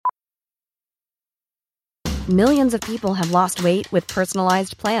Millions of people have lost weight with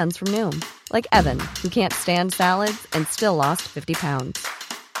personalized plans from Noom. Like Evan, who can't stand salads and still lost 50 pounds.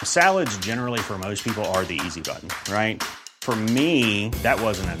 Salads generally for most people are the easy button, right? For me, that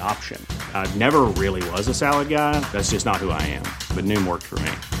wasn't an option. I never really was a salad guy. That's just not who I am. But Noom worked for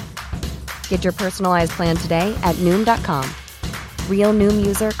me. Get your personalized plan today at Noom.com. Real Noom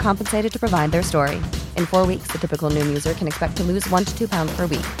user compensated to provide their story. In 4 weeks, the typical Noom user can expect to lose 1 to 2 pounds per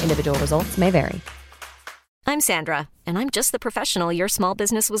week. Individual results may vary. I'm Sandra, and I'm just the professional your small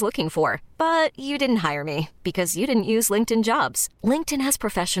business was looking for. But you didn't hire me because you didn't use LinkedIn Jobs. LinkedIn has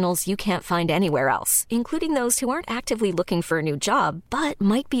professionals you can't find anywhere else, including those who aren't actively looking for a new job, but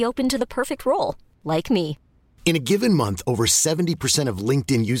might be open to the perfect role, like me. In a given month, over 70% of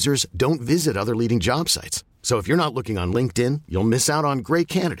LinkedIn users don't visit other leading job sites. So if you're not looking on LinkedIn, you'll miss out on great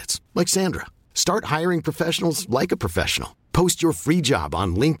candidates, like Sandra. Start hiring professionals like a professional. Post your free job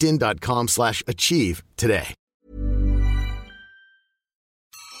on linkedin.com/achieve today.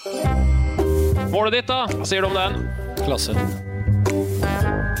 Målet ditt da, hva sier du om den? Klasse.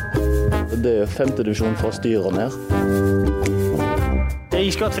 Det 5. divisjon fra styr og ned.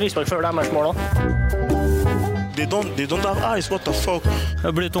 Jeg skal ha et frispark før deres mål da. They don't have eyes, what the fuck?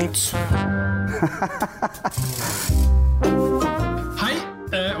 Det blir tungt. Hei,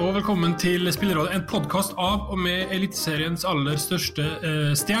 og velkommen til Spillerrådet, en podcast av og med Eliteseriens aller største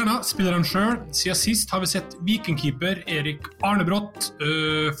stjerner, spilleren selv. Siden sist har vi sett Vikingkeeper Erik Arnebrott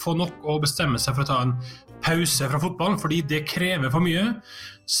få nok å bestemme seg for å ta en pause fra fotballen, fordi det krever for mye.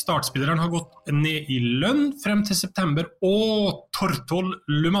 Startspilleren har gått ned i lønn frem til september, og Tortol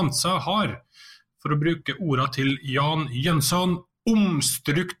Lumanza har, for å bruke orda til Jan Jønsson,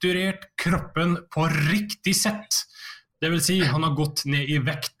 omstrukturert kroppen på riktig sett. Det vil si, han har gått ned i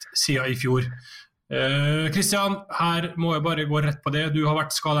vekt siden i fjor. Kristian, her må jeg bare gå rett på det. Du har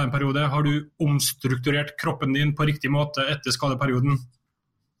vært skadet en periode. Har du omstrukturert kroppen din på riktig måte etter skadeperioden?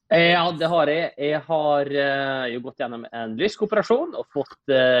 Ja, det har jeg. Jeg har jo gått gjennom en lyskoperasjon og fått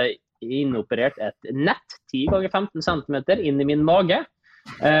innoperert et nett 10 ganger 15 centimeter inn i min mage.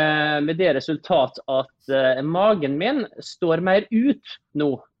 Med det resultat at magen min står mer ut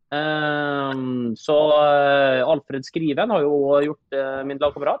nå. Så Alfred Skriven har jo gjort, min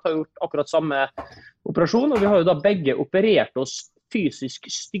lagkamerat har gjort akkurat samme operasjon, og vi har jo da begge operert oss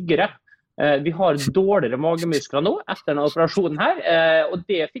fysisk styggere. Vi har dårligere magemuskler nå etter denne operasjonen her, og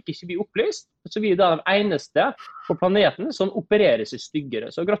det fikk ikke vi opplyst, så vi er da den eneste på planeten som opererer seg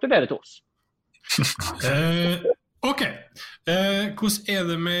styggere, så gratulerer til oss. Ok, hvordan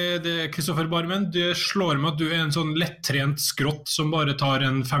det med det, Kristoffer Barmen? Det slår meg at du en sånn lettrent skrott som bare tar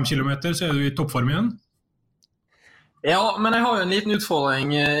en 5 kilometer, så du i toppform igjen? Ja, men jeg har jo en liten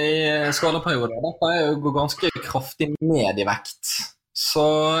utfordring i skadeperioden. Dette jo gå ganske kraftig ned i vekt. Så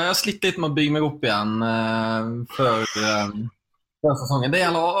jeg har slitt litt med å bygge meg opp igjen før sesongen. Det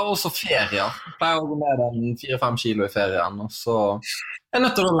gjelder også ferier. Jeg pleier å gå ned en 4-5 kilo i ferien, og så jeg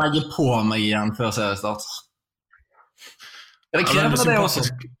nødt til å legge på meg igjen før seriestart. Det krever det også.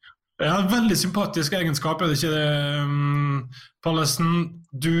 Ja, veldig sympatisk egenskap, det ikke det, Pallesen?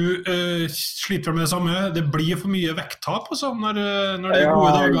 Du sliter med det samme. Det blir for mye vekttap og sånn når det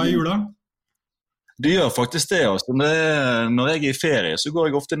gode dager i jula. Det gjør faktisk det, altså. Når jeg i ferie så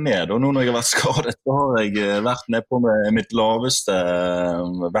går jeg ofte ned, og nå når jeg har vært skadet så har jeg vært ned på med mitt laveste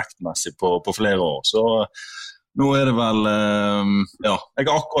vektmessig på flere år, så nå det vel, ja, jeg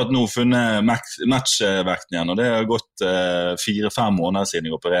har akkurat nå funnet matchvekten igjen, og det har gått 4-5 måneder siden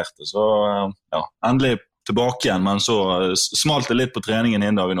jeg opererte, så ja, endelig tilbake igjen, men så smalt det litt på treningen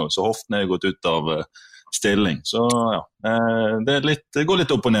en dag nå, så hoften gått ut av stilling, så ja, det går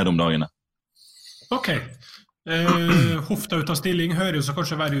litt opp og ned om dagene. Ok, hofta ut av stilling hører jo så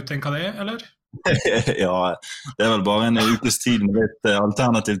kanskje verre ut enn hva det eller? Ja, det vel bare en ukes tid med litt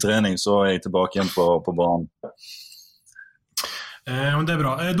alternativ trening, så jeg tilbake igjen på banen. Det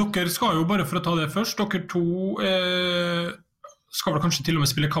bra. Dere skal jo, bare for å ta det først, dere to skal vel kanskje til og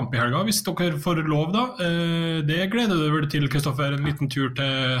med spille kamp i helga, hvis dere får lov da. Det gleder du vel til, Kristoffer, en liten tur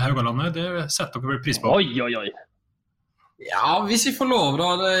til Haugalandet, det setter dere vel pris på. Oi. Ja, hvis vi får lov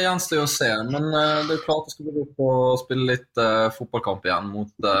da, det gjenstår jo å se, men det klart at vi skal gå opp og spille litt fotballkamp igjen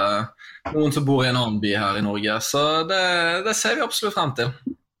mot noen som bor i en annen by her i Norge, så det ser vi absolutt frem til.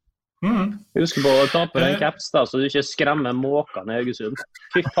 Husk på å ta på den caps da, så du ikke skremmer måkene i Haugesund.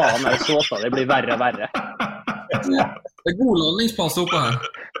 Fy faen, såta, det blir verre og verre. Ja, det god landingsplass oppe her.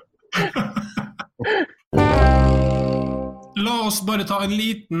 La oss bare ta en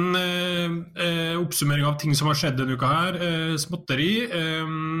liten oppsummering av ting som har skjedd denne uka her. Småtteri.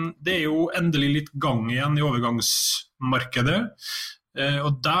 Det jo endelig litt gang igjen i overgangsmarkedet.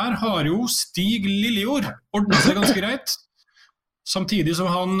 Og der har jo Stig Lillejord ordnet seg ganske greit. Samtidig som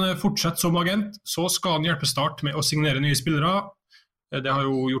han fortsetter som agent, så skal han hjelpe Start med å signere nye spillere. Det har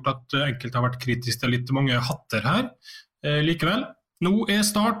jo gjort at enkelte har vært kritisk til litt mange hatter her. Likevel, nå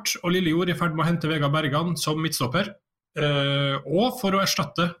Start og Lillejord i ferd med å hente Vegard Bergan som midtstopper. Og for å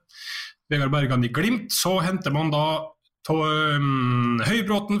erstatte Vegard Bergan i Glimt, så henter man da Marius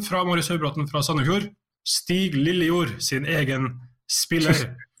Høybråten fra Sandefjord, Stig Lillejord, sin egen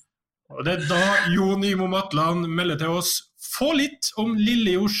spiller. Og det da Jon Imo Matland melder til oss, få litt om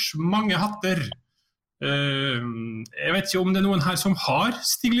Lillejords mange hatter. Jeg vet ikke om det noen her som har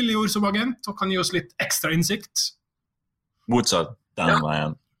Stig Lillejord som agent, og kan gi oss litt ekstra innsikt. Motsatt, den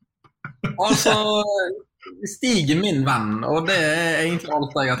veien. Altså, Stig min venn, og det egentlig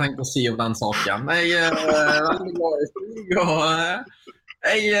alt jeg har tenkt å si om den saken. Jeg veldig glad i Stig, og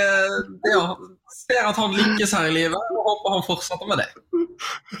jeg ser at han lykkes her i livet, og håper han fortsetter med det.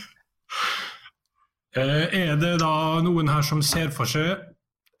 Det da noen her som ser for seg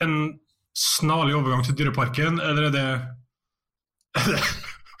en snarlig overgang til Dyreparken, eller det...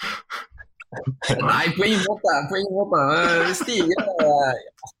 Nei, på ingen måte. Stig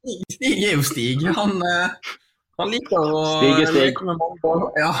jo Stig. Han liker å leke med mange baller.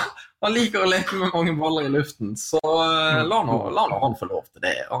 Ja, han liker å leke med mange baller i luften, så la nå han få lov til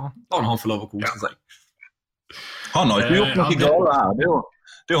det. Ja. La nå han få lov å kose seg. Han har ikke gjort noe gale her.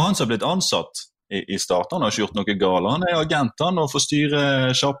 Det jo han som har blitt ansatt i Start. Han har ikke gjort noe gale. Han agent, han, og får styre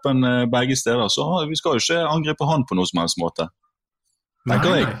Sjappen begge steder, så vi skal jo ikke angripe han på noe som helst måte.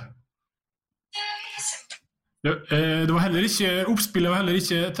 Tenker jeg. Det var heller ikke oppspillet, var heller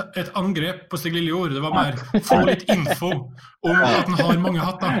ikke et angrep på Stig Lillejord. Det var mer få litt info om at han har mange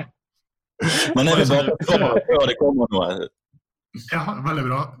hatter. Men jeg vil bare før det kommer noe. Ja, veldig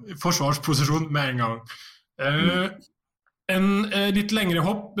bra. Forsvarsposisjon med en gang. En litt lengre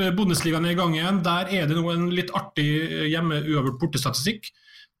hopp, Bundesligaen i gang igjen. Der det nå en litt artig hjemme-uavgjort bortestatistikk.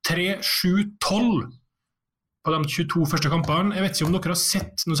 3-7-12 på de 22 første kampene. Jeg vet ikke om dere har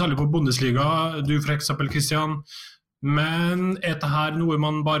sett noe særlig på Bundesliga, du for eksempel, Christian, men dette her noe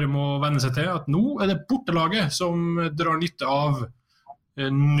man bare må venne seg til, at nå det bortelaget som drar nytte av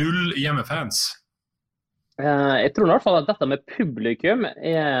 0 hjemmefans. Jeg tror i hvert fall at dette med publikum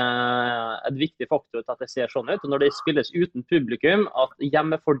et viktig faktor til at det ser sånn ut, og når det spilles uten publikum, at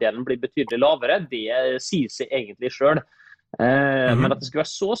hjemmefordelen blir betydelig lavere, det sier seg egentlig selv. Men at det skulle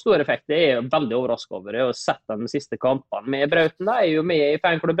være så stor effekt, det jeg veldig overrasket over. Jeg har sett de siste kampene med Brauten, jeg jo med i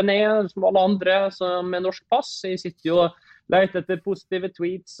fanklubben som alle andre med norsk pass. Jeg sitter jo og leter etter positive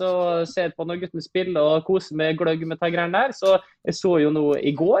tweets og ser på når guttene spiller og koser med gløgg med de greiene der. Så jeg så jo noe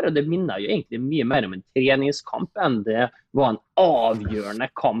i går, og det minner jo egentlig mye mer om en treningskamp enn det var en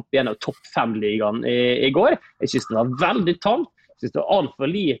avgjørende kamp i en av topp 5-ligaen i går. Jeg synes det var veldig tamt. Jeg synes det var alt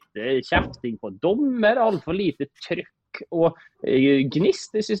for lite kjefting på dommer, alt for lite trykk og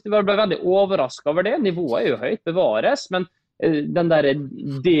gnist. Jeg synes det ble veldig overrasket over det. Nivået jo høyt, bevares, men den der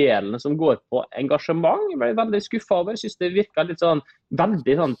delen som går på engasjement, jeg ble veldig skuffet over. Jeg synes det virket litt sånn,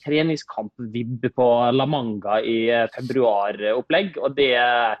 veldig sånn treningskamp-vibb på La Manga i februar-opplegg, og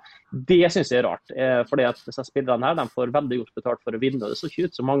det synes jeg rart. Fordi at disse spillerne her, de får veldig godt betalt for å vinne, og det så ikke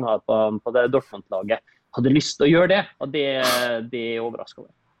ut som mange på det Dortmund-laget hadde lyst til å gjøre det, og det er overrasket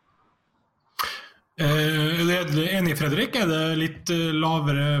over. Det enig, Fredrik? Det litt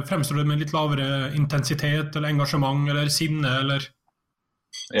lavere, fremstår det med litt lavere intensitet eller engasjement eller sinne, eller?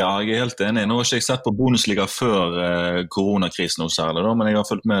 Ja, jeg helt enig. Nå har ikke jeg sett på Bundesliga før koronakrisen noe særlig, men jeg har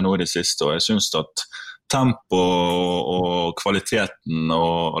fulgt med nå i det siste, og jeg synes at tempo og kvaliteten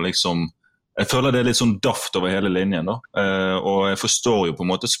og liksom, jeg føler det litt sånn daft over hele linjen da, og jeg forstår jo på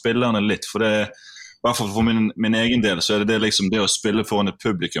en måte spillerne litt, for det i hvert fall for min egen del så det liksom det å spille foran et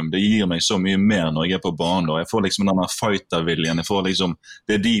publikum, det gir meg så mye mer når jeg på banen, og jeg får liksom denne fighterviljen, jeg får liksom,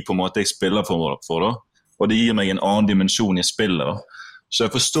 det de på en måte jeg spiller for da, og det gir meg en annen dimensjon i spillet da. Så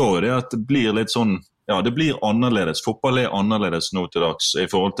jeg forstår det at det blir litt sånn, ja det blir annerledes, fotball annerledes nå til dags i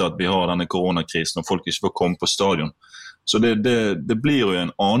forhold til at vi har denne koronakrisen og folk ikke får komme på stadion. Så det blir jo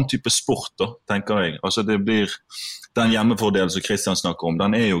en annen type sport da, tenker jeg. Altså det blir den hjemmefordelen som Christian snakker om,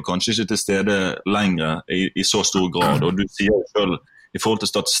 den jo kanskje ikke til stede lenger i så stor grad, og du sier jo selv, i forhold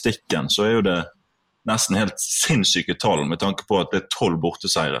til statistikken, så jo det nesten helt sinnssyke tall med tanke på at det 12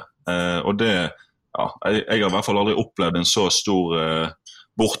 borteseiere. Og det, ja, jeg har i hvert fall aldri opplevd en så stor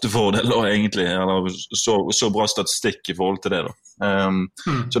bortefordel, egentlig, eller så bra statistikk i forhold til det da.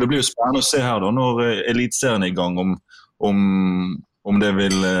 Så det blir jo spennende å se her da, når elitserien i gang, om det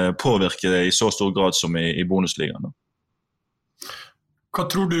vil påvirke det i så stor grad som i bonusligaen da. Hva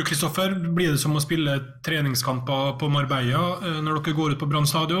tror du, Kristoffer? Blir det som å spille treningskamper på Marbella når dere går ut på Brann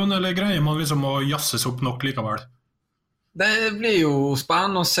stadion, eller greier man liksom å jasses opp nok likevel? Det blir jo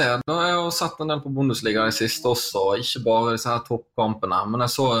spennende å se. Da har jeg jo sett en del på Bundesliga i siste også, ikke bare disse her toppkampene, men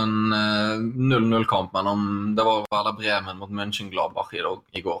jeg så en 0-0-kamp mellom, det var Werder Bremen mot Mönchengladbach i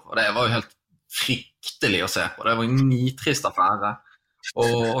går, og det var jo helt fryktelig å se på. Det var en nitrist affære.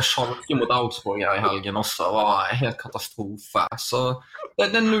 Og Schalke mot Augsburg her i helgen også var helt katastrofe. Så det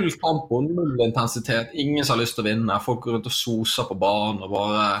er null tempo, null intensitet, ingen som har lyst til å vinne. Folk går rundt og soser på banen og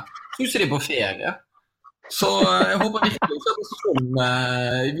bare truser de på ferie. Så jeg håper virkelig at det er sånn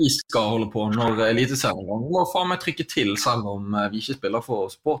vi skal holde på når eliteserien går. Vi må faen meg trykke til selv om vi ikke spiller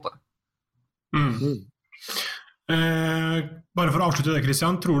for supportere. Bare for å avslutte det,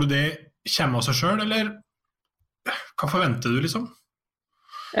 Kristian, tror du det kommer av seg selv, eller hva forventer du liksom?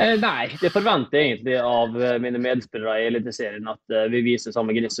 Nei, det forventer jeg egentlig av mine medspillere i eliteserien at vi viser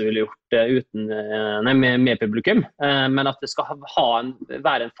samme gnist som vi ville gjort med publikum. Men at det skal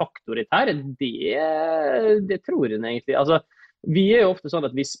være en faktor i dette, det tror jeg egentlig. Altså, vi er jo ofte sånn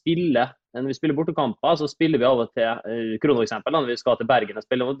at når vi spiller bortekamper, så spiller vi av og til, Krono eksempel, når vi skal til Bergen og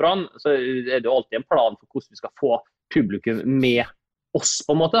spille mot Brann, så er det jo alltid en plan for hvordan vi skal få publikum med oss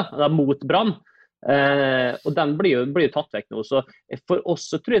på en måte, mot Brann. Og den blir jo tatt vekk nå, så for oss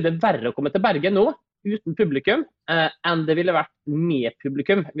så tror jeg det er verre å komme til Bergen nå uten publikum enn det ville vært med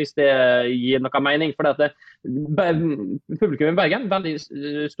publikum, hvis det gir noe mening, for publikum i Bergen veldig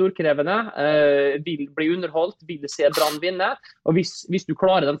storkrevende, vil bli underholdt, vil se Brann vinne, og hvis du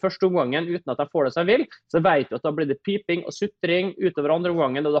klarer den første omgangen uten at de får det som vil, så vet du at da blir det piping og sutring utover andre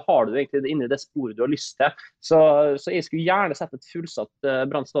omgangen, og da har du egentlig det inne i det sporet du har lyst til. Så jeg skulle gjerne sett et fullsatt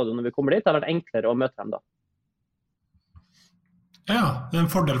Brann stadion når vi kommer dit. Det har vært enklere å møte dem da. Ja, det er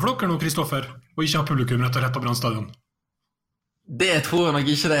en fordel for dere nå, Kristoffer, å ikke ha publikum rett og rett på Brann stadion. Det tror jeg nok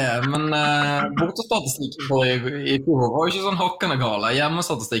ikke det er, men bortestatistikken i fjor var jo ikke sånn hakkende gale.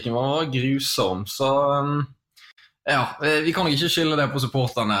 Hjemmestatistikken var grusom, så ja, vi kan nok ikke skylde det på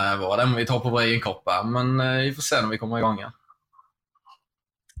supporterne våre. Det må vi ta på vår egen kappe, men vi får se når vi kommer i gang igjen.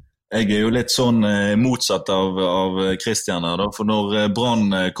 Jeg er jo litt sånn motsatt av Kristian her, for når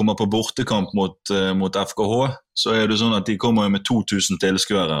Brann kommer på bortekamp mot FKH, så er det sånn at de kommer med 2000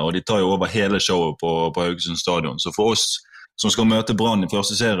 tilskuere, og de tar jo over hele showet på Haugesund stadion. Så for oss som skal møte Brann i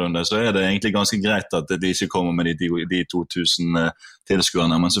første serierunde, så er det egentlig ganske greit at de ikke kommer med de 2000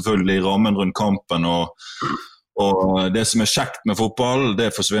 tilskuerne, men selvfølgelig rammen rundt kampen og det som er kjekt med fotball,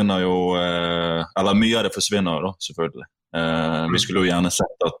 det forsvinner jo, eller mye av det forsvinner da, selvfølgelig. Vi skulle jo gjerne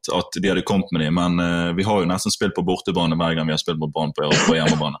sett at de hadde kommet med dem, men vi har jo nesten spilt på bortebane hver gang vi har spilt mot Brann på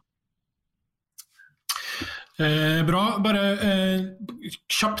hjemmebane. Bra, bare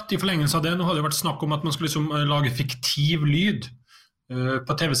kjapt i forlengelse av det. Nå hadde det vært snakk om at man skulle liksom lage fiktiv lyd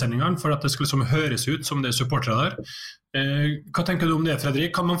på TV-sendingene for at det skulle liksom høres ut som det er supportere der. Hva tenker du om det,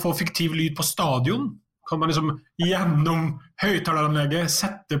 Fredrik? Kan man få fiktiv lyd på stadion? Kan man liksom gjennom høyttaleranlegget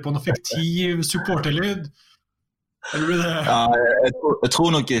sette på noe fiktiv supporterlyd? Ja, jeg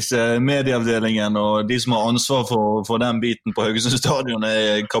tror nok ikke medieavdelingen og de som har ansvar for den biten på Haugesund stadion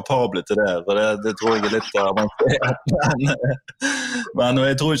er kapable til det, for det tror jeg er litt avansert. Men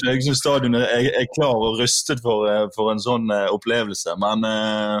jeg tror ikke Haugesund stadion er klar og rustet for en sånn opplevelse, men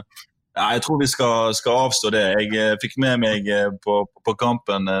ja, jeg tror vi skal avstå det. Jeg fikk med meg på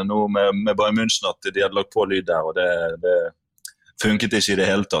kampen nå med Bayern München at de hadde lagt på lyd der, og det funket ikke i det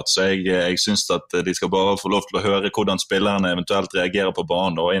hele tatt, så jeg synes at de skal bare få lov til å høre hvordan spillerne eventuelt reagerer på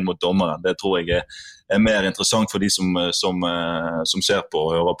banen og inn mot dommeren. Det tror jeg er mer interessant for de som ser på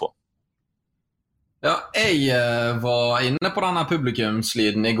og hører på. Ja, jeg var inne på denne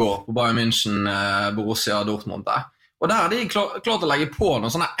publikumslyden i går på Bayern München, Borussia Dortmund der. Og der hadde de klart å legge på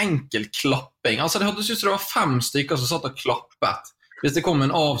noen sånne enkel klapping. Altså det hørtes ut som det var 5 stykker som satt og klappet hvis det kom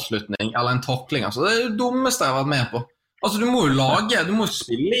en avslutning eller en takling. Altså, det er det dummeste jeg har vært med på. Altså du må jo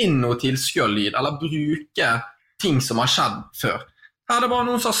spille inn noe tilskuerlyd, eller bruke ting som har skjedd før. Her er det bare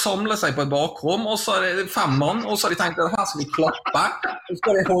noen som har samlet seg på et bakrom, og så er det 5 mann, og så har de tenkt at her skal vi klappe, så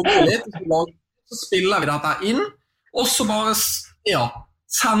skal vi holde litt, så spiller vi dette inn, og så bare, ja,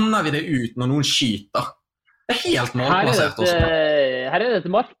 sender vi det ut når noen skyter. Det er helt malplassert også. Her er det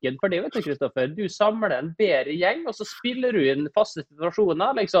et marked for det, vet du, Kristoffer. Du samler en bedre gjeng, og så spiller du inn faste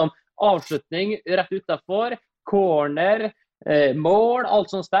situasjoner, liksom avslutning rett utenfor, corner, mål,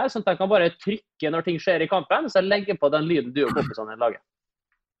 alt sånt der, sånn at jeg kan bare trykke når ting skjer i kampen, så jeg legger på den lyden du og kompisene lager.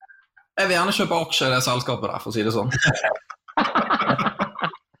 Jeg vil gjerne kjøpe aksjer i det selskapet der, for å si det sånn.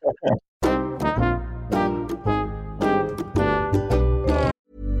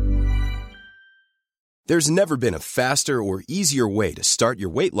 There's never been a faster or easier way to start your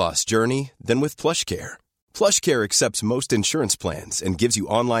weight loss journey than with PlushCare. PlushCare accepts most insurance plans and gives you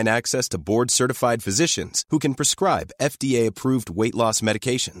online access to board-certified physicians who can prescribe FDA-approved weight loss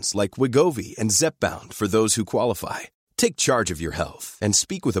medications like Wegovy and Zepbound for those who qualify. Take charge of your health and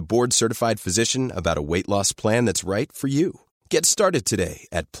speak with a board-certified physician about a weight loss plan that's right for you. Get started today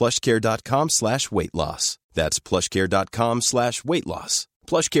at plushcare.com/weightloss. That's plushcare.com/weightloss.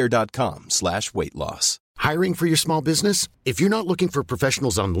 plushcare.com/weightloss. Hiring for your small business? If you're not looking for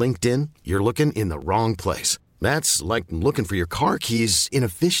professionals on LinkedIn, you're looking in the wrong place. That's like looking for your car keys in a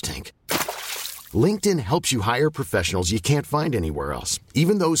fish tank. LinkedIn helps you hire professionals you can't find anywhere else,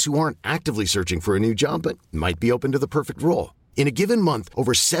 even those who aren't actively searching for a new job but might be open to the perfect role. In a given month,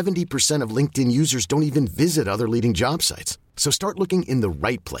 over 70% of LinkedIn users don't even visit other leading job sites. So start looking in the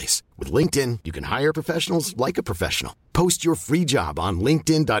right place. With LinkedIn, you can hire professionals like a professional. Post your free job on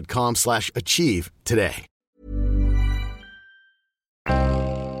linkedin.com/achieve today.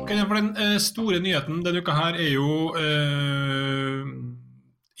 For den store nyheten denne uka her jo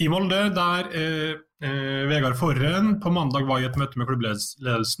I Molde, der Vegard Forren på mandag var I et møte med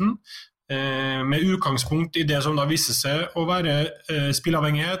klubbledelsen, med utgangspunkt I det som da viste seg å være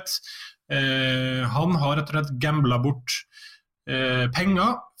spilleavhengighet. Han har rett og slett gamblet bort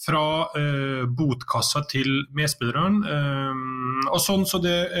penger fra botkassa til medspilleren, og sånn så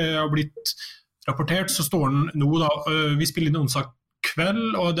det har blitt rapportert, så står han nå da, vi spiller inn onsdag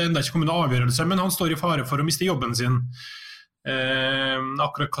kveld, og det enda ikke kommet noen avgjørelse, men han står I fare for å miste jobben sin.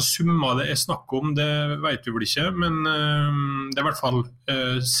 Akkurat hva summa det snakk om, det vet vi vel ikke, men det I hvert fall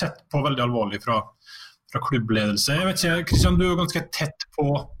sett på veldig alvorlig fra klubbledelse. Jeg vet ikke, Kristian, du ganske tett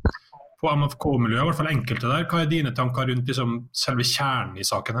på MFK-miljøet, I hvert fall enkelte der. Hva dine tanker rundt liksom, selve kjernen I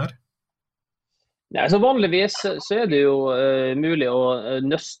saken her? Ja, så vanligvis så det jo mulig å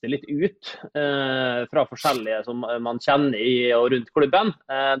nøste litt ut fra forskjellige som man kjenner I og rundt klubben.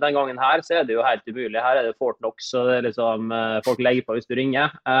 Den gangen her så det jo helt umulig. Her det Fort Knox, og det liksom, folk legger på hvis du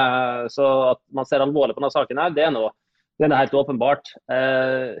ringer. Så at man ser alvorlig på denne saken her, det noe helt åpenbart.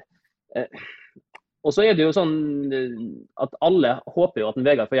 Og så det jo sånn at alle håper jo at en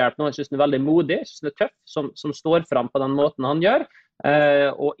Vegard får hjelp nå. Jeg synes den veldig modig, jeg synes den tøff, som står frem på den måten han gjør.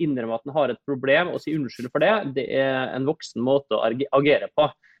 Og innrømme at han har et problem og si unnskyld for det, det en voksen måte å agere på.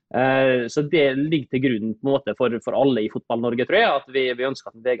 Så det ligger til grunn på en måte for alle I fotball-Norge, tror jeg, at vi ønsker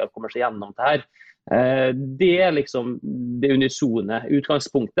at Vegard kommer seg gjennom det her. Det liksom det unisone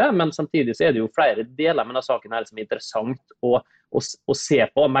utgangspunktet, men samtidig så det jo flere deler med denne saken her som interessant å se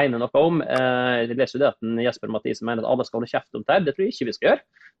på og mene noe om. Jeg leser jo det at Jesper Mathisen mener at alle skal holde kjeft om det her. Det tror jeg ikke vi skal gjøre.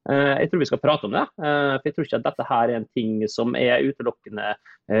 Jeg tror vi skal prate om det, for jeg tror ikke at dette her en ting som utelukkende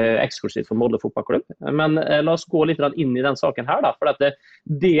eksklusivt for Molde fotballklubb. Men la oss gå litt inn I den saken her da, for at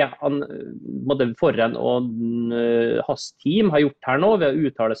det han Forren og hans team har gjort her nå ved å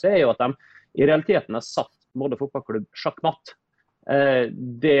uttale seg jo at de I realiteten har satt Molde fotballklubb sjakkmatt.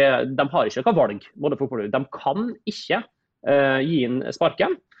 De har ikke noe valg, Molde fotballklubb. De kan ikke gi inn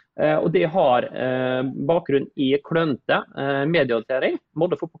sparken. Og det har bakgrunn I klønete medieorientering.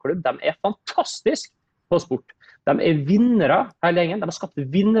 Molde fotballklubb, de fantastisk på sport. De vinnere hele gjengen, de har skapt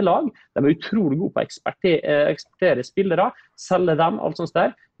vinnerlag, de utrolig gode på å eksportere spillere, selge dem, alt sånt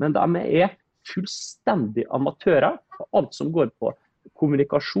der, men de fullstendig amatører på alt som går på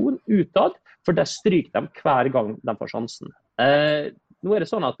kommunikasjon utad, for det stryker de hver gang de får sjansen. Nå det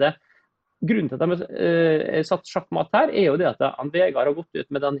sånn at grunnen til at de satt sjakkmatt her jo det at Vegard har gått ut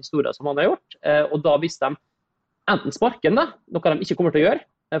med den historien som han har gjort, og da hvis de enten sparken da, noe de ikke kommer til å gjøre,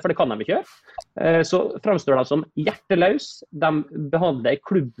 for det kan de ikke gjøre, så fremstår de som hjerteløs. De behandler en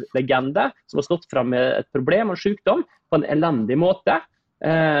klubblegende som har stått frem med et problem og sykdom på en elendig måte,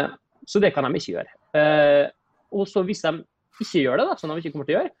 så det kan de ikke gjøre. Og så hvis de ikke gjør det, da, som de ikke kommer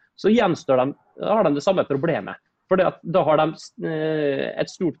til å gjøre, så har de det samme problemet. For da har de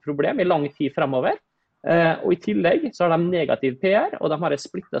et stort problem I lang tid fremover, og I tillegg så har de negativ PR, og de har en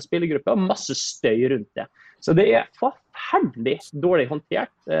splittet spillergruppe og masse støy rundt det. Så det forferdelig dårlig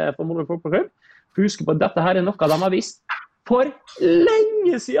håndtert for Molde fotballklubb. Husk på at dette her noe de har visst for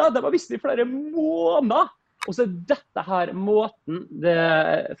lenge siden. De har visst I flere måneder. Og så dette her måten det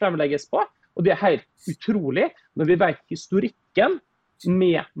fremlegges på, og det helt utrolig når vi vet historikken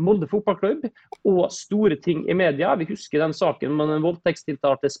med Molde fotballklubb og store ting I media. Vi husker den saken med den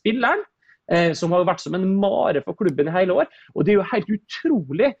voldtektstiltalte spilleren, som har vært som en mare for klubben I hele år. Og det jo helt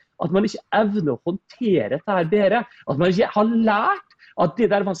utrolig at man ikke evner å håndtere dette her bedre. At man ikke har lært at det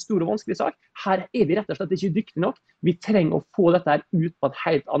der var en stor og vanskelig sak. Her vi rett og slett ikke dyktige nok. Vi trenger å få dette her ut på en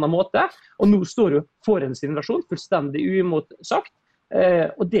helt annen måte. Og nå står jo Forens generasjon fullstendig uimotsagt.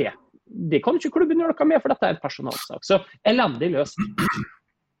 Og det det kan ikke klubben gjøre noe med, for dette en personalsak. Så elendig løst.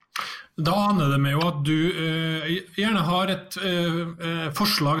 Da aner det meg jo at du gjerne har et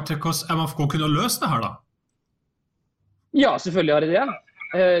forslag til hvordan MFK kunne løse det her da. Ja, selvfølgelig har jeg det.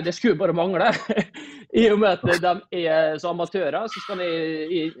 Det skulle bare mangle. I og med at de så amatører, så skal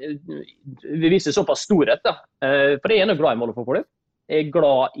vi vise såpass storhet da. For jeg noe glad i Molde fotball. Jeg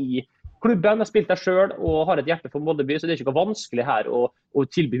glad i klubben, jeg har spilt der selv og har et hjerte for Moldeby, så det ikke vanskelig her å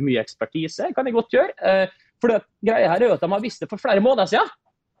tilby mye ekspertise. Det kan jeg godt gjøre. For det greia her jo at de har visst det for flere måneder siden.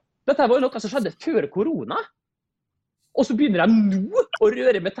 Dette var jo noe som skjedde før korona. Og så begynner de nå å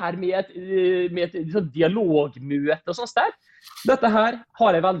røre med dette med et dialogmøte og sånt der. Dette her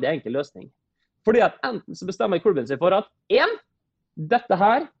har en veldig enkel løsning. Fordi at enten så bestemmer klubben seg for at dette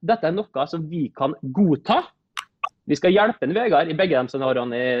er noe som vi kan godta. Vi skal hjelpe en Vegard i begge de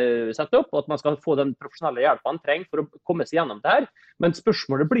scenarioene jeg setter opp, og at man skal få den profesjonelle hjelpen han trenger for å komme seg gjennom det her. Men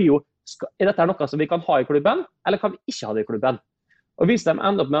spørsmålet blir jo, dette noe som vi kan ha i klubben, eller kan vi ikke ha det i klubben? Og hvis de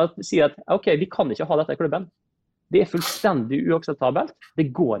ender opp med å si at ok, vi kan ikke ha dette i klubben, det er fullstendig uakseptabelt.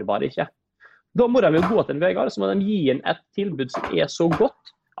 Det går bare ikke. Da må de jo gå til en Vegard, så må de gi en et tilbud som er så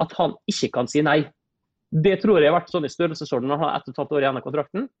godt at han ikke kan si nei. Det tror jeg har vært sånn i størrelsesorden når han har 1,5 år igjen av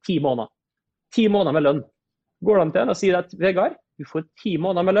kontrakten. 10 måneder. 10 måneder med lønn. Går de til og sier at Vegard, du får 10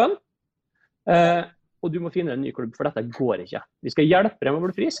 måneder med lønn, og du må finne en ny klubb, for dette går ikke. Vi skal hjelpe dem å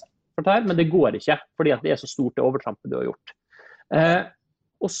bli frisk, men det går ikke, fordi at det er så stort det overtrampet du har gjort.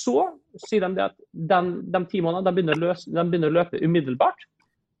 Og så sier de at de 10 månedene de begynner å løpe umiddelbart.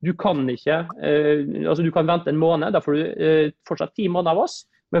 Du kan ikke, du kan vente en måned, da får du fortsatt 10 måneder av oss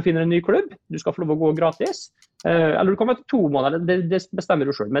med å finne en ny klubb. Du skal få lov å gå gratis. Eller du kan vente 2 måneder, det bestemmer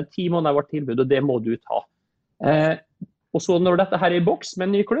du selv. Men 10 måneder er vårt tilbud, og det må du ta. Og så når dette her er i boks med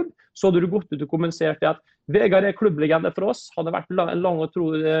en ny klubb, så hadde du gått ut og kommunisert at Vegard er klubblegende for oss. Han har vært en lang og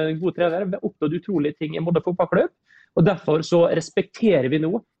god trener, oppnådd utrolige ting i Molde fotballklubb. Og derfor så respekterer vi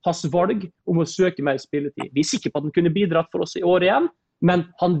nå hans valg om å søke mer spilletid. Vi er sikre på at han kunne bidratt for oss i år igjen, men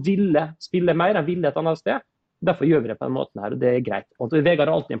han ville spille mer, han ville et annet sted. Derfor gjør vi det på den måten her, og det er greit. Og Vegard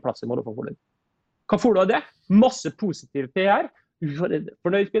har alltid en plass i Molde fotball. Hva får du av det? Masse positiv PR.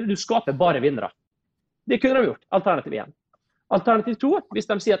 Fornøyd spiller, du skaper bare vinnere. Det kunne de gjort. Alternativ 1. Alternativ 2, hvis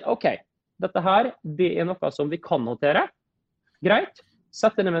de sier at ok, dette her, det er noe som vi kan notere. Greit.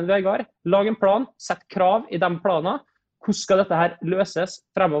 Sett ned med en Vegard, lag en plan, sett krav i den planen. Hvordan skal dette her løses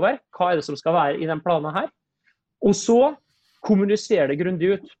fremover? Hva er det som skal være i den planen her? Og så kommuniser det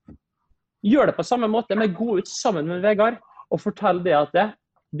grundig ut. Gjør det på samme måte, men gå ut sammen med Vegard og fortell det at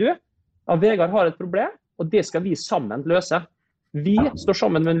Vegard har et problem, og det skal vi sammen løse. Vi står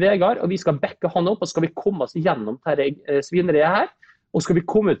sammen med Vegard, og vi skal backe han opp, og skal vi komme oss gjennom dette svineriet her, og skal vi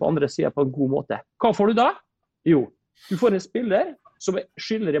komme ut på andre siden på en god måte. Hva får du da? Jo, du får en spiller som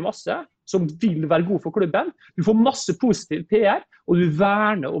skylder i masse, som vil være god for klubben. Du får masse positiv PR, og du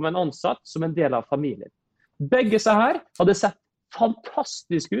verner om en ansatt som en del av familien. Begge seg her hadde sett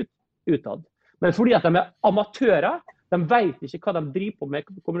fantastisk ut utad. Men fordi at de er amatører, de vet ikke hva de driver på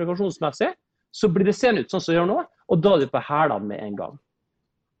med kommunikasjonsmessig, så blir det seende ut sånn som det gjør nå, og da er du på hælene med en gang.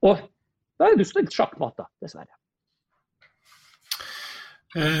 Og da er du stilt sjakkmatta, dessverre.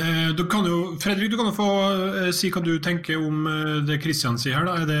 Fredrik, du kan jo få si hva du tenker om det Kristian sier her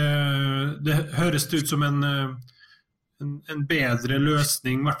da. Det høres ut som en bedre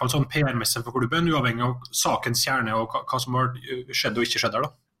løsning, i hvert fall sånn PR-messig for klubben, uavhengig av sakens kjerne og hva som har skjedd og ikke skjedd her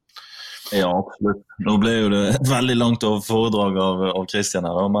da. Ja, absolutt. Nå ble jo det veldig langt over foredrag av Kristian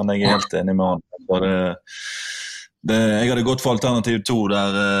her, men jeg er helt enig med han. Jeg hadde gått for alternativ 2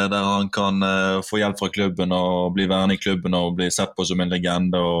 der han kan få hjelp fra klubben og bli værende i klubben og bli sett på som en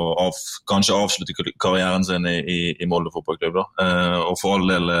legende og kanskje avslutte karrieren sin i Molde fotballklubb. Og for all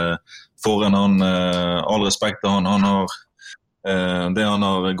del, for all respekt til han har det han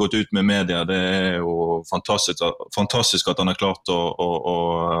har gått ut med media, det er jo fantastisk at han har klart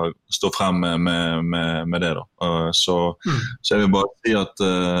å stå frem med det da. Så jeg vil bare si at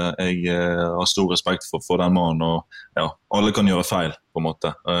jeg har stor respekt for den mannen, og ja, alle kan gjøre feil på en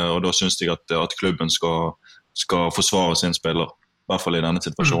måte, og da synes jeg at klubben skal forsvare sin spiller, i hvert fall i denne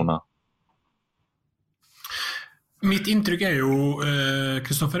situasjonen her. Mitt inntrykk er jo,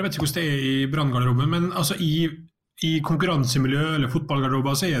 Kristoffer, jeg vet ikke hvordan det er i brandgarderoben, men altså i konkurransemiljø eller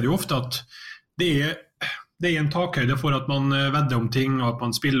fotballgarderober så er det jo ofte at det er en takhøyde for at man vedder om ting, og at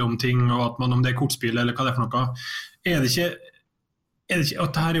man spiller om ting, og at man om det er kortspill eller hva det er for noe. Er det ikke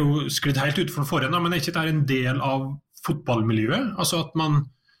at det her er jo sklitt helt ut for forhånd, men er ikke det en del av fotballmiljøet? Altså at man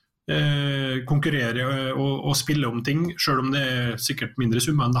konkurrerer og spiller om ting, selv om det er sikkert mindre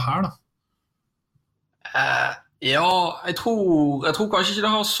summer enn det her da? Ja, jeg tror kanskje ikke det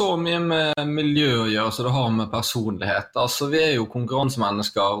har så mye med miljø å gjøre som det har med personlighet. Altså, vi jo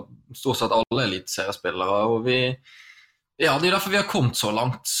konkurransemennesker, stort sett alle eliteseriespillere, og ja, det derfor vi har kommet så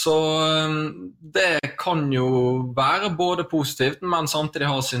langt. Så det kan jo være både positivt, men samtidig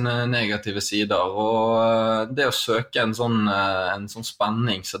ha sine negative sider. Og det å søke en sånn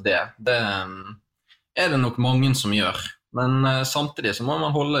spenning så det det nok mange som gjør. Men samtidig så må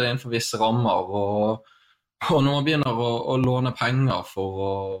man holde det innenfor visse rammer, og når man begynner å låne penger for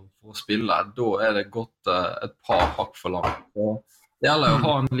å spille, da det gått et par hakk for langt. Og det gjelder å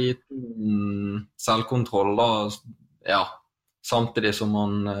ha en liten selvkontroll da, ja, samtidig som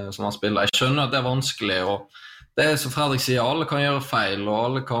man spiller. Jeg skjønner at det vanskelig, og det som Fredrik sier, alle kan gjøre feil, og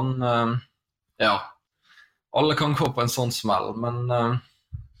alle kan gå på en sånn smell, men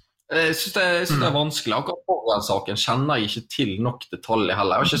jeg synes det vanskelig. Akkurat for den saken kjenner jeg ikke til nok detaljer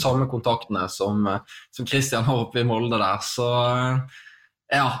heller. Jeg har ikke samme kontaktene som Christian har oppe i Molde der. Så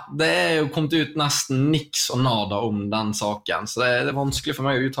ja, det jo kommet ut nesten niks og nada om den saken. Så det vanskelig for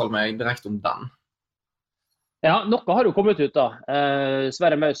meg å uttale meg direkte om den. Ja, noe har jo kommet ut da.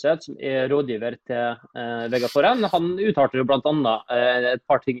 Sverre Mauseth, som rådgiver til Vegard Forhen, han uttalte jo blant annet et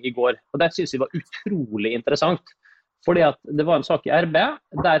par ting i går. Og det synes jeg var utrolig interessant. Fordi at det var en sak i RB,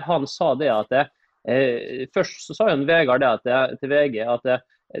 der han sa det at først så sa jo en Vegard det til VG at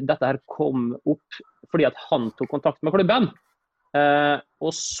dette her kom opp fordi at han tok kontakt med klubben.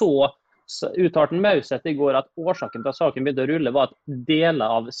 Og så uttalte Mauseth i går at årsaken til at saken begynte å rulle var at deler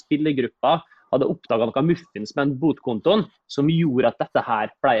av spillergruppa hadde oppdaget noen muffins med en botkontoen som gjorde at dette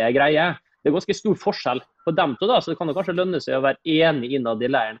her ble en greie. Det ganske stor forskjell på dem to da, så det kan jo kanskje lønne seg å være enig innad i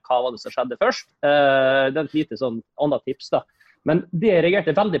leiren hva var det som skjedde først. Det et lite sånn annet tips da. Men det jeg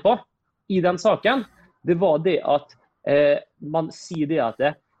reagerte veldig på i den saken, det var det at man sier det at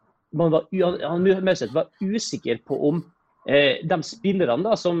Mauseth var usikker på om de spillerne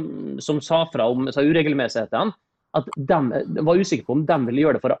da, som sa fra om uregelmessighetene, at de var usikre på om de ville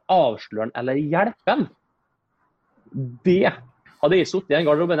gjøre det for å avsløre den eller hjelpe den. Det hadde jeg suttet i den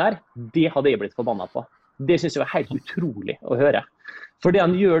garderoben her, det hadde jeg blitt forbannet på. Det synes jeg var helt utrolig å høre. For det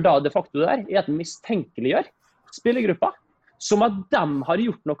han gjør da de facto der, at han mistenkeliggjør spillergruppa, som at de har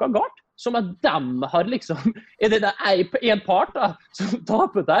gjort noe galt, som at de har liksom, det en part da, som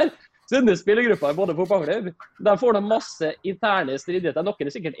taper der, så denne spillergruppa både fotballklubb, de får da masse interne stridigheter.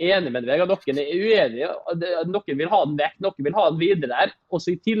 Noen sikkert enig med Vegard, noen uenige, noen vil ha den vekk, noen vil ha den videre der, og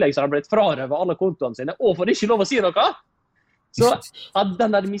så i tillegg så har de blitt frarøvet alle kontoene sine, og får ikke lov å si noe. Så at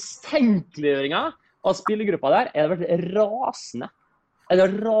den der mistenkeliggjøringen av spillergruppa der det vært rasende. Det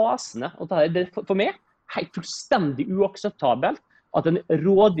rasende. Og det for meg helt fullstendig uakseptabelt at en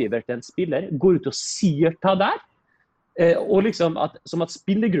rådgiver til en spiller går ut og sier det der. Og liksom som at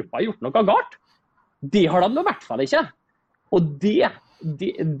spillergruppa har gjort noe galt. Det har de i hvert fall ikke. Og det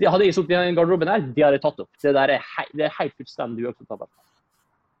hadde jeg suttet i den garderoben her, det har jeg tatt opp. Det der det helt fullstendig uakseptabelt.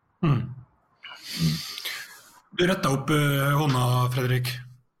 Du rettet opp hånda, Fredrik.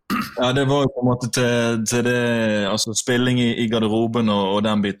 Ja, det var jo på en måte til det, altså spilling i garderoben og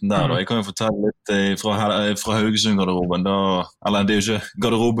den biten der. Da. Jeg kan jo fortelle litt fra Haugesund-garderoben. Eller det jo ikke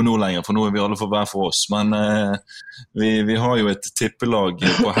garderoben nå lenger, for nå vi alle for hver for oss. Men vi har jo et tippelag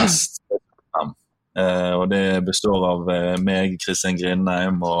på hest. Og det består av meg, Kristian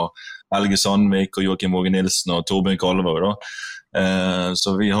Grindheim, og Helge Sandvik, og Joakim Åge Nilsen og Torbjørn Kalvåg.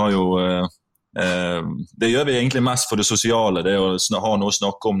 Så vi har jo... det gjør vi egentlig mest for det sosiale, det å ha noe å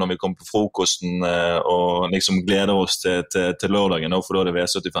snakke om når vi kommer på frokosten og liksom gleder oss til lørdagen, for da det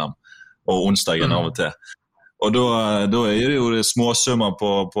V75 og onsdagen av og til. Og da det jo det småsummer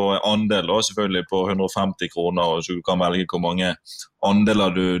på andel, da, selvfølgelig på 150 kroner, og så du kan velge hvor mange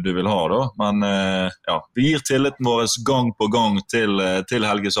andeler du vil ha da. Men ja, vi gir tilliten vår gang på gang til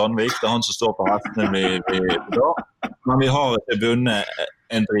Helge Sandvik, det han som står på hestene da. Men vi har ikke vunnet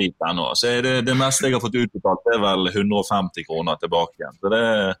en drit ennå. Så det meste jeg har fått utbetalt, det vel 150 kroner tilbake igjen. Så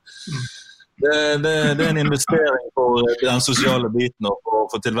det en investering for den sosiale biten og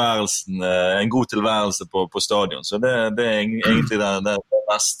for tilværelsen, en god tilværelse på stadion. Så det egentlig det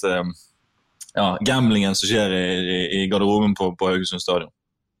mest gamblingen som skjer i garderoben på Haugesund stadion.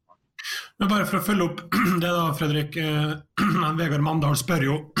 Men bare for å følge opp det da, Fredrik, Vegard Mandal spør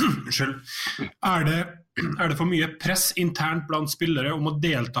jo, er det for mye press internt blant spillere om å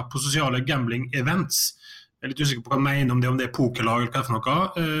delta på sosiale gambling-events? Jeg litt usikker på hva han mener om det pokerlag eller hva for noe.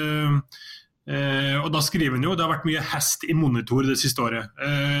 Og da skriver han jo, det har vært mye hest i monitor det siste året.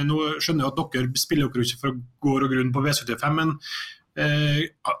 Nå skjønner jeg at dere spiller jo ikke for går og grunn på V75, men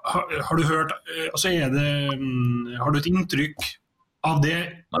har du hørt, altså har du et inntrykk av det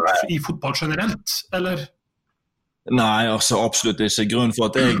i fotball generelt, eller? Nei, altså absolutt ikke. Grunnen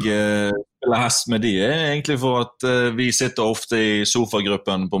for at jeg spiller hest med de egentlig for at vi sitter ofte i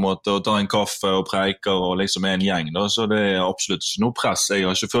sofagruppen på en måte og tar en kaffe og preiker og liksom en gjeng da, så det absolutt ikke noe press. Jeg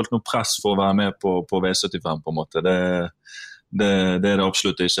har ikke følt noe press for å være med på V75 på en måte. Det det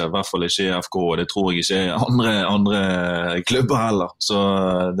absolutt ikke, I hvert fall ikke I FK, og det tror jeg ikke andre klubber heller. Så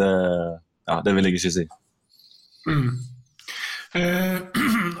det vil jeg ikke si.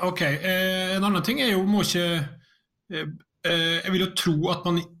 Ok, en annen ting jo må ikke jeg vil jo tro at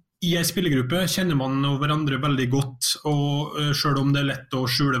man I en spillergruppe kjenner man hverandre veldig godt, og selv om det lett å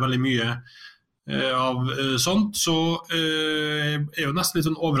skjule veldig mye av sånt, så jeg jo nesten litt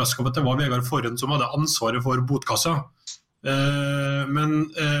sånn overrasket over at det var Vegard Forhen som hadde ansvaret for botkassa. Men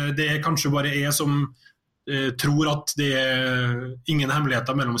det kanskje bare jeg som tror at det ingen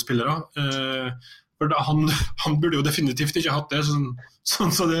hemmeligheter mellom spillere. For han burde jo definitivt ikke hatt det,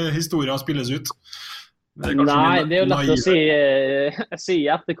 sånn så det historien spilles ut. Nei, det jo lett å si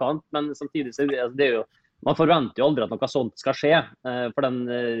I etterkant, men samtidig så det jo, man forventer jo aldri at noe sånt skal skje, for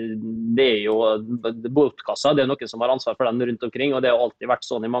det jo botkassa, det noen som har ansvar for den rundt omkring, og det har alltid vært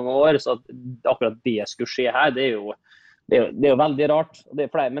sånn I mange år, så at akkurat det skulle skje her, det jo veldig rart, og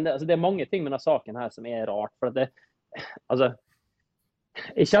det flere, men det mange ting med denne saken her som rart, for at det, altså,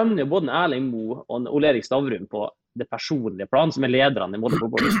 jeg kjenner jo både Erling Moe og Ole Erik Stavrum på det personlige plan, som lederne I Molde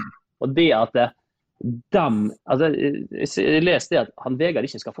fotball, og det at jeg leste det at han Vegard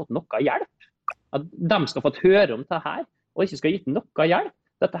ikke skal ha fått noe hjelp, at de skal fått høre om det her og ikke skal ha gitt noe hjelp.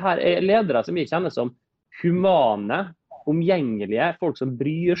 Dette her ledere som vi kjenner som humane, omgjengelige folk som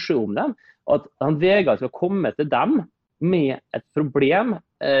bryr seg om dem, og at han Vegard skal komme til dem med et problem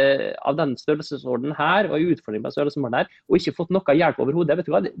av den størrelsesorden her og en utfordring med størrelsesorden her og ikke fått noe hjelp overhodet, vet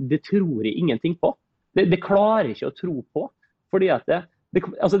du hva? Det tror jeg ingenting på. Det klarer jeg ikke å tro på, fordi at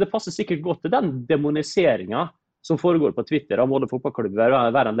det passer sikkert godt til den demoniseringen som foregår på Twitter av Molde fotballklubb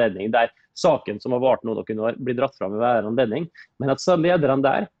hver anledning, der saken som har vart nå kunne bli dratt fram I hver anledning, men at så lederen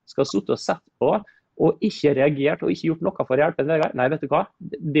der skal sitte og sett på og ikke reagert og ikke gjort noe for å hjelpe Vegard, nei, vet du hva?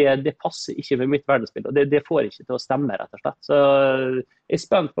 Det passer ikke med mitt verdensbild, og det får ikke til å stemme, rett og slett. Så jeg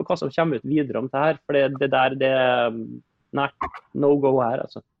spent på hva som kommer ut videre om det her, for nei, no go her,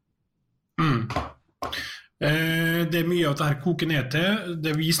 altså. Det mye av det her koker ned til.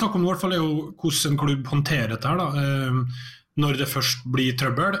 Det vi snakker om I hvert fall jo hvordan en klubb håndterer dette her da, når det først blir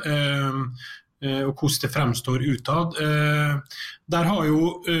trøbbel, og hvordan det fremstår utad. Der har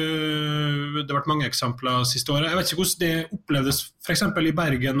jo det vært mange eksempler siste året. Jeg vet ikke hvordan det opplevdes for eksempel I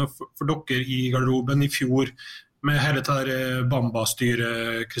Bergen og for dere I garderoben I fjor med hele dette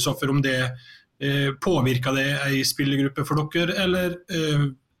Bamba-styret, Kristoffer, om det påvirket det en spillergruppe for dere, eller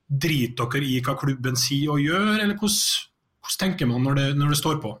driter dere I hva klubben sier og gjør, eller hvordan tenker man når det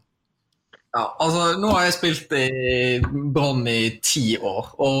står på? Ja, altså nå har jeg spilt I Brann I 10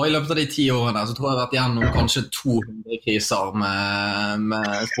 år, og I løpet av de 10 årene så tror jeg vært gjennom kanskje 200 kriser med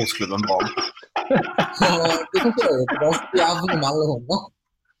sportsklubben Brann. Så det kan ikke være ganske jævlig mellom da.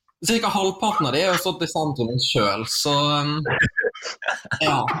 Cirka halvparten av de har stått I sentrum selv, så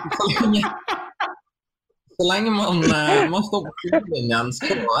ja, så lenge man står på sidelinjen, så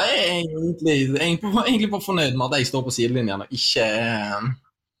jeg egentlig bare fornøyd med at jeg står på sidelinjen og ikke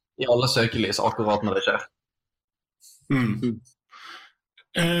I alle søkelys akkurat når det skjer.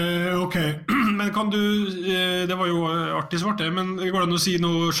 Ok, men kan du, det var jo artig svart det, men går det an å si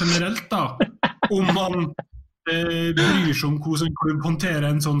noe generelt da, om man bryr seg om hvordan en klubb håndterer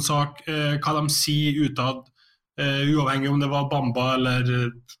en sånn sak, hva de sier utad, uavhengig om det var Bamba eller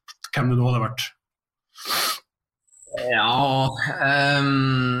hvem det nå hadde vært? Ja,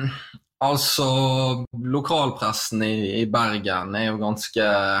 altså lokalpressen I Bergen jo ganske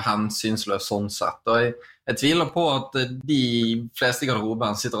hensynsløs sånn sett, og jeg tviler på at de fleste I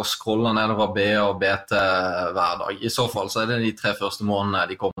garderoben sitter og scroller nedover BA og BT hver dag. I så fall så det de 3 første månedene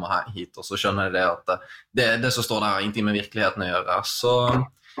de kommer hit, og så skjønner de at det som står der har ingenting med virkeligheten å gjøre. Så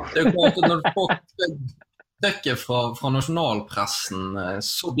det jo klart at når du får trykket fra nasjonalpressen,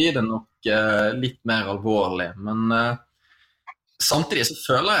 så blir det nok litt mer alvorlig, men samtidig så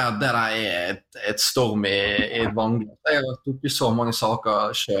føler jeg at det der et storm I et vannglass. Jeg har vært oppe I så mange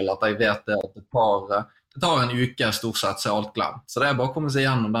saker selv at jeg vet det at det tar en uke stort sett så alt glemt. Så det bare å komme seg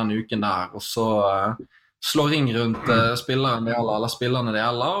gjennom den uken der, og så slå ring rundt spillerne det gjelder, eller spillerne det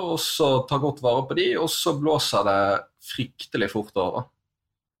gjelder, og så ta godt vare på de, og så blåser det fryktelig fort over.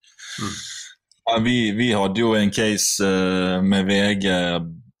 Ja, vi hadde jo en case med VG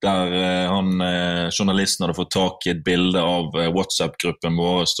der journalisten hadde fått tak I et bilde av WhatsApp-gruppen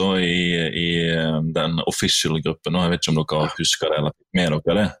vår I den official-gruppen, og jeg vet ikke om dere husker det eller med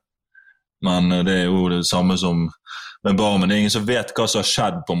dere det, men det jo det samme som med Barmen. Det ingen som vet hva som har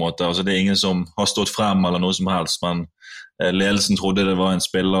skjedd på en måte. Altså, det ingen som har stått frem eller noe som helst, men ledelsen trodde det var en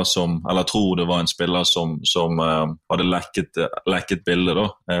spiller eller tror det var en spiller som hadde lekket bildet da.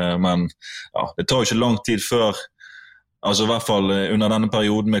 Men ja, det tar jo ikke lang tid før, altså i hvert fall under denne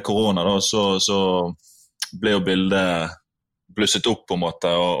perioden med korona da, så ble jo bildet blusset opp på en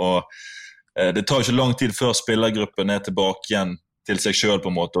måte, og det tar ikke lang tid før spillergruppen tilbake igjen til seg selv på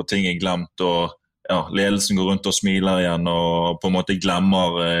en måte, og ting glemt, og ja, ledelsen går rundt og smiler igjen og på en måte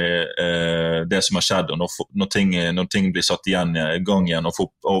glemmer det som har skjedd, og når ting blir satt igjen i gang igjen,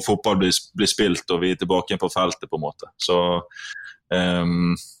 og fotball blir spilt, og vi tilbake igjen på feltet på en måte. Så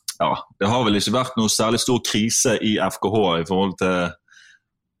ja, det har vel ikke vært noe særlig stor krise i FKH i forhold til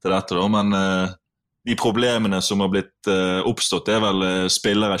dette da, men de problemene som har blitt oppstått, vel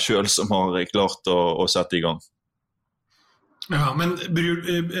spillere selv som har klart å sette i gang. Ja, men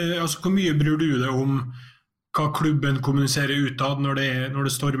altså, hvor mye bryr du deg om hva klubben kommuniserer utad når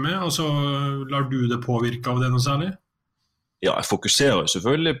det stormer? Altså, lar du det påvirke av det noe særlig? Ja, jeg fokuserer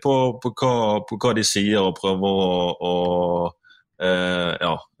selvfølgelig på hva de sier, og prøver å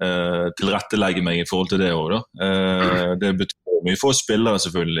tilrettelegge meg i forhold til det også, da. Det betyr mye for spillere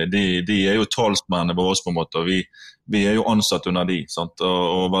selvfølgelig. De jo talsmennene på oss på en måte, og vi jo ansatt under de, sant?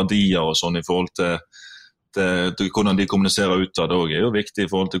 Og verdier og sånn i forhold til hvordan de kommuniserer utad også jo viktig i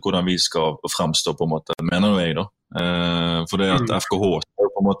forhold til hvordan vi skal fremstå på en måte, mener jeg da. For det at FKH skal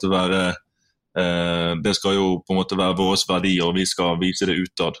på en måte være, det skal jo på en måte være våre verdier, og vi skal vise det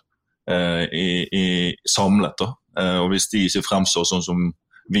utad samlet da. Og hvis de ikke fremstår sånn som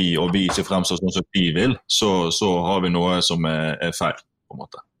vi, og vi ikke fremstår sånn som de vil, så har vi noe som feil på en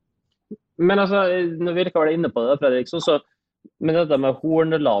måte. Men altså, når vi ikke var inne på det, Fredrik, så men dette med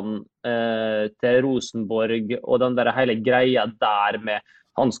Horneland til Rosenborg og den der hele greia der med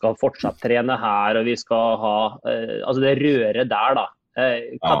han skal fortsatt trene her og vi skal ha altså det røret der da.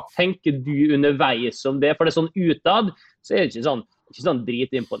 Hva tenker du underveis om det? For det sånn utad så det ikke sånn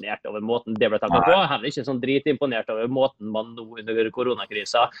dritimponert over måten det ble takket på. Heller ikke sånn dritimponert over måten man nå under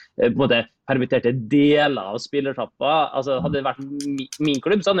koronakrisa på en måte permitterte deler av spillertrappa. Altså hadde det vært min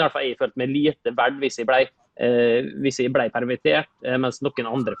klubb så hadde i hvert fall jeg følt meg lite verd hvis jeg ble permittert, mens noen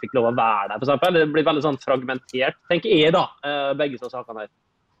andre fikk lov å være der, for eksempel. Det blir veldig sånn fragmentert, tenker jeg da, begge så sakene her.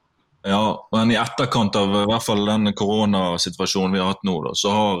 Ja, men i etterkant av i hvert fall den koronasituasjonen vi har hatt nå, da,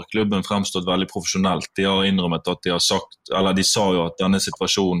 så har klubben fremstått veldig profesjonelt. De har innrømmet at de har sagt, eller de sa jo at denne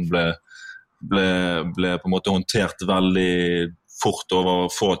situasjonen ble på en måte håndtert veldig fort over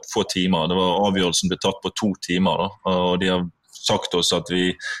få timer. Det var avgjørelsen ble tatt på 2 timer, da, og de har sagt oss at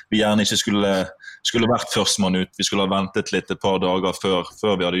vi gjerne ikke skulle vært førstmann ut. Vi skulle ha ventet litt et par dager før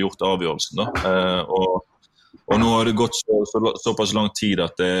vi hadde gjort avgjørelsen. Da. Og nå har det gått såpass lang tid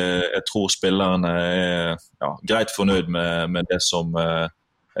at jeg tror spillerne greit fornøyd med det som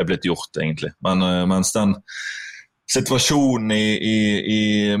blitt gjort, egentlig. Men mens den situasjonen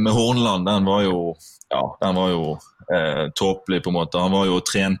med Horneland, den var jo tåpelig på en måte. Han var jo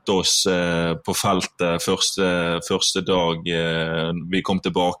trent oss på feltet første dag vi kom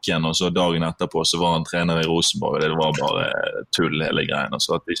tilbake igjen, og så dagen etterpå så var han trener i Rosenborg. Det var bare tull hele greien,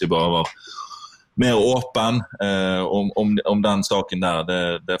 så at det ikke bare var mer åpen om den saken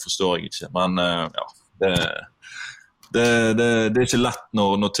der, det forstår jeg ikke. Men det ikke lett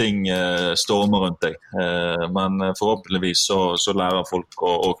når ting stormer rundt deg. Men forhåpentligvis så lærer folk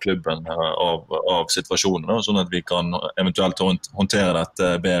og klubben av situasjonen, sånn at vi kan eventuelt håndtere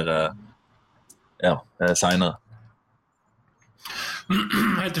dette bedre senere.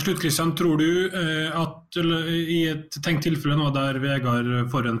 Helt til slutt, Kristian, tror du at i et tenkt tilfelle nå der Vegard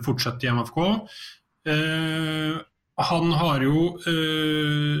Forhen fortsetter i MFK, han har jo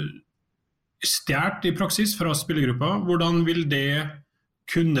stjert i praksis fra spillergruppa. Hvordan vil det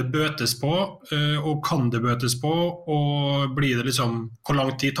kunne bøtes på, og kan det bøtes på, og blir det liksom, hvor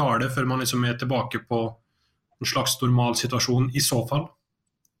lang tid tar det før man liksom tilbake på en slags normal situasjon i så fall?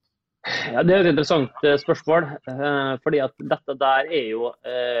 Ja, det et interessant spørsmål, fordi at dette der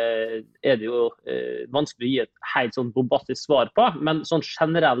det jo vanskelig å gi et helt sånn bombastisk svar på, men sånn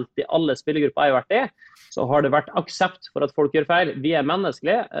generelt i alle spillergrupper jeg har vært i, så har det vært aksept for at folk gjør feil. Vi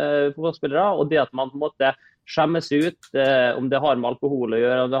menneskelige fotballspillere, og det at man på en måte skjemmes ut, om det har med alkohol å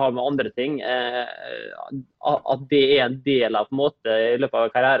gjøre, om det har med andre ting, at det en del av på en måte i løpet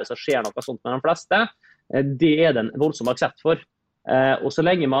av karriere så skjer noe sånt med de fleste, det det en voldsom aksept for. Og så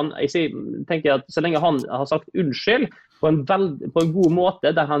lenge tenker at så lenge han har sagt unnskyld på en god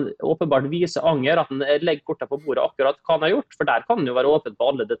måte, der han åpenbart viser anger, at han legger kortet på bordet akkurat hva han har gjort, for der kan han jo være åpen på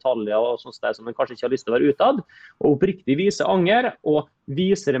alle detaljer og sånt der, som han kanskje ikke har lyst til å være utad, og oppriktig vise anger, og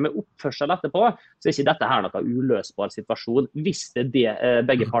vise det med oppførsel etterpå, så ikke dette her noe uløsbar situasjon, hvis det er det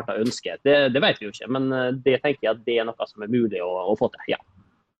begge parter ønsker. Det vet vi jo ikke, men det tenker jeg at det er noe som er mulig å få til, ja.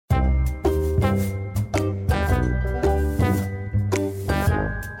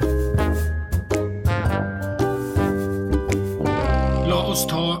 La oss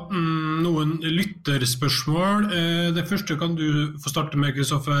ta noen lytterspørsmål. Det første kan du få starte med,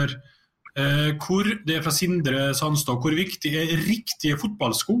 Kristoffer. Hvor, det fra Sindre Sandstad, hvor viktig riktige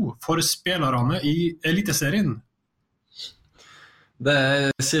fotballsko for spillerne i Eliteserien?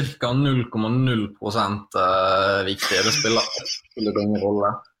 Det cirka 0,0% viktig. Det spiller ingen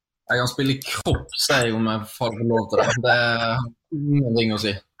rolle. Jeg kan spille i kropp, sier jeg om jeg får lov til det. Det ingenting å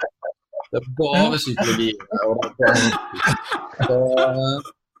si. Det bare psykologi.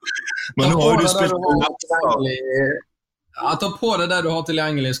 Men nå har du spilt ta på det der du har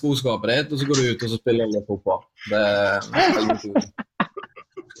tilgjengelig i skoskapet ditt, og så går du ut og så spiller litt fotball.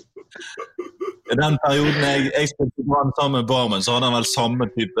 I den perioden jeg spilte Brann sammen med Barmen, så hadde han vel samme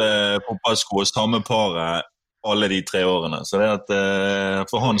type fotballsko og samme paret alle de 3 årene. Så det at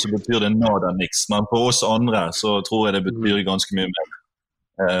for han så betyr det nada niks, men for oss andre så tror jeg det betyr ganske mye mer.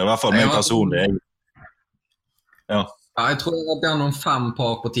 I hvert fall meg personlig. Ja. Jeg tror jeg har gjennom 5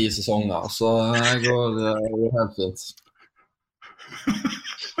 par på 10 sesonger, så jeg går helt fint.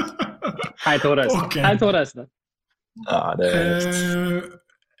 Hei Torresen. Okay. Hei Torresen. Ja, det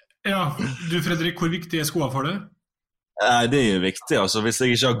ja, du Fredrik, hvor viktig skoene for deg? Det er viktig, altså hvis jeg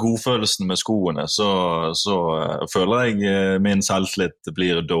ikke har godfølelsen med skoene, så føler jeg min selvtillit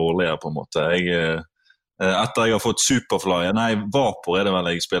blir dårligere på en måte. Etter jeg har fått Superfly, Vapor er det vel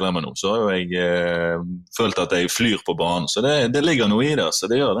jeg spiller med nå, så har jo jeg følt at jeg flyr på banen, så det ligger noe i det, så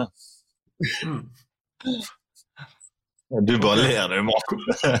det gjør det. Du bare ler du, Marco.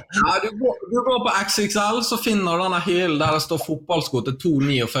 Ja, du går på XXL, så finner du denne hele der det står fotballsko til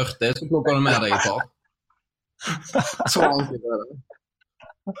 2,49, så plukker du med deg et par. Så enkelt er det.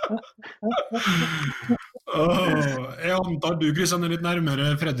 Jeg antar du, Kristian, er litt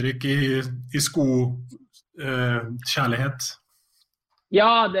nærmere Fredrik i skokjærlighet.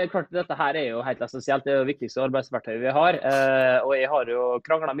 Ja, det er klart, dette her er jo helt essensielt. Det er jo det viktigste arbeidsverktøyet vi har. Og jeg har jo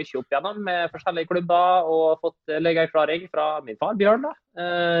kranglet mye opp igjennom med forskjellige klubber og fått legeerklæring fra min far, Bjørn,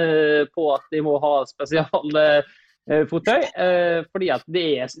 på at de må ha spesialfottøy, fordi at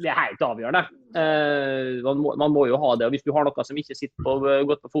det er helt avgjørende. Man må jo ha det, og hvis du har noe som ikke sitter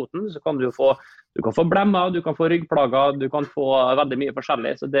godt på foten, så kan du kan få blemmer, du kan få ryggplager, du kan få veldig mye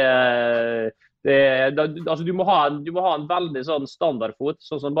forskjellig, så altså du må ha en veldig sånn standardfot,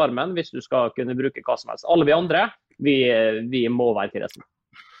 sånn som Barmen, hvis du skal kunne bruke hva som helst. Alle vi andre, vi må være til resten.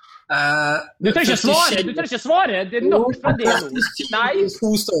 Du trenger ikke svare, det er nok for det nå. Nei.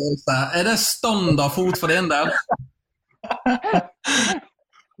 Er det standardfot for din del?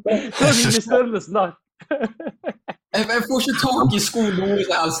 Så er det størrelsen da. Jeg får ikke tak i sko noe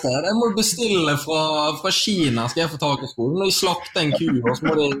helst. Jeg må bestille fra Kina, skal jeg få tak i sko. Når jeg slakter en ku, og så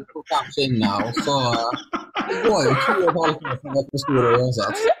må de få 5 skinner, og så går jo 2,5 på sko det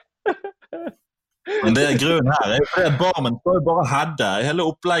uansett. Men det grunnen her er fordi Barmen skal jo bare heade. Hele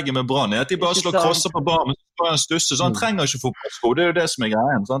opplegget med Brann er at de bare slår krosser på Barmen, så får han stusse, så han trenger ikke fotballsko. Det er jo det som er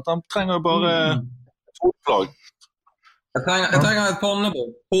greien, sant? Han trenger jo bare fotplagg. Jeg trenger et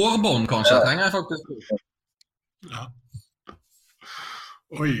pannebånd. Hårbånd kanskje, trenger jeg faktisk. Ja.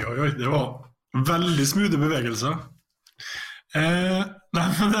 Oi, det var veldig smoothe bevegelser. Nei,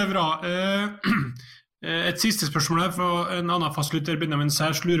 men det er bra. Et siste spørsmål her fra en annen fastlytter, Benjamin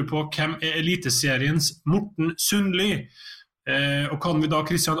Særs, lurer på hvem er Eliteseriens Morten Sundli? Og kan vi da,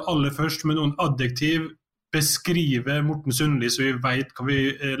 Kristian, aller først med noen adjektiv beskrive Morten Sundli, så vi vet hva vi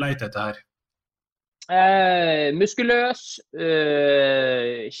leter etter her? Muskuløs,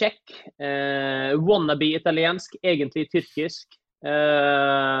 kjekk, wannabe italiensk, egentlig tyrkisk,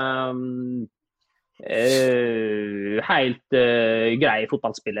 helt grei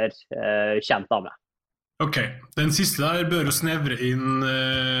fotballspiller, kjent dame. Ok, den siste der bør jo snevre inn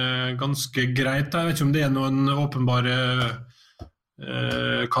ganske greit. Jeg vet ikke om det er noen åpenbare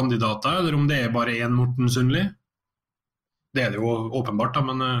kandidater, eller om det er bare en Morten Sundli. Det er det jo åpenbart da,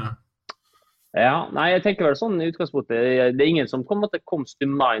 men... Ja, nei, jeg tenker vel sånn i utgangspunktet, det er ingen som kommer til comes to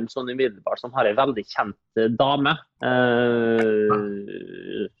mind sånn umiddelbart, som har en veldig kjent dame.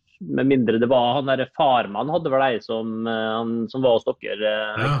 Med mindre det var han der farmann hadde vel ei som var hos dere,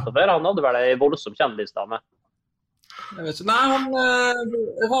 han hadde vel ei voldsom kjendisdame. Jeg vet ikke. Nei, han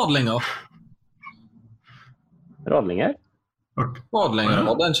Radlinger. Radlinger? Radlinger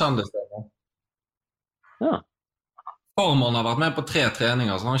hadde en kjendis. Ja. Farmeren har vært med på 3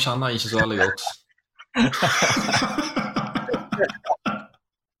 treninger, så han kjenner ikke så veldig godt.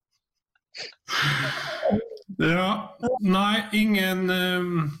 Ja, nei,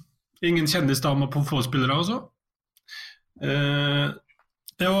 ingen kjendisdamer på fotballspillere, altså.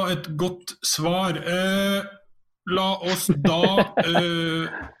 Det var et godt svar. La oss da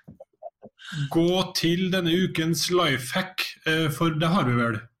gå til denne ukens lifehack, for det har vi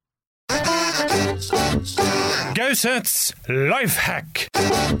vel. Gausets lifehack.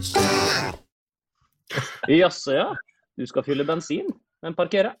 Jaså, ja. Du skal fylle bensin, men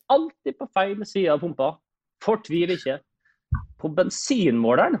parkerer alltid på feil side av pumpa. Fortvil ikke. På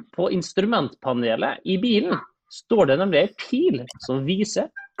bensinmåleren på instrumentpanelet i bilen står det nemlig en pil som viser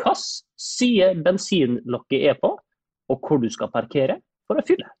hvilken side bensinlokket er på, og hvor du skal parkere for å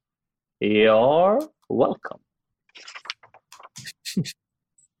fylle. You're welcome.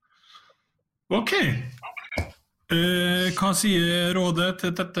 Ok. Hva sier rådet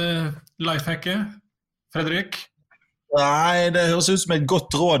til dette lifehacket, Fredrik? Nei, det høres ut som et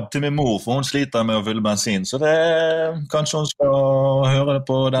godt råd til min mor, for hun sliter med å fylle bensin. Så kanskje hun skal høre det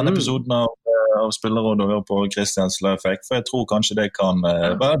på denne episoden av Spillerrådet og høre på Christians lifehack, for jeg tror kanskje det kan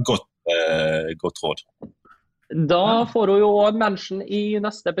være et godt råd. Da får hun jo mention i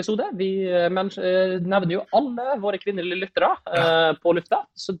neste episode. Vi nevner jo alle våre kvinnelige lyttere på lufta,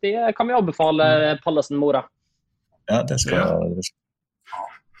 så det kan vi anbefale Pallesen-mora. Ja, det skal...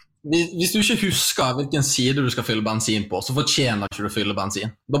 Hvis du ikke husker hvilken side du skal fylle bensin på, så fortjener ikke du å fylle bensin.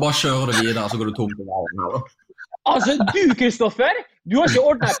 Da bare kjører du videre, så går du tom på veien. Altså, du, Kristoffer, du har ikke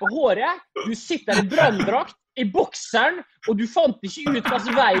ordnet på håret. Du sitter i branndrakt, i bokseren, og du fant ikke ut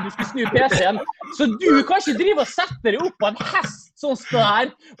hvilken vei du skulle snu PC-en. Så du kan ikke drive og sette deg opp på en hest sånn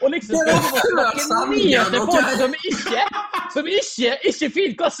der, og liksom snakke ned til folk som ikke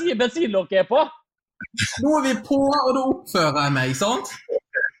finner hva side bensinlokket er på. Nå er vi på, og da oppfører jeg meg, sant?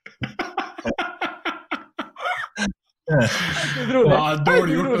 Ja,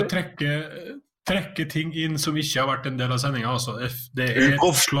 dårlig gjort å trekke ting inn som ikke har vært en del av sendingen, altså. Det er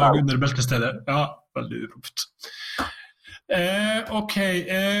et slag under beltestedet. Ja, veldig uproft. Ok,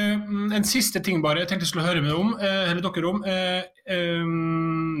 en siste ting bare jeg tenkte jeg skulle høre med om, eller dere om.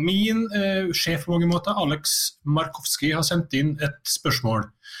 Min sjef på mange måter, Alex Markovski, har sendt inn et spørsmål.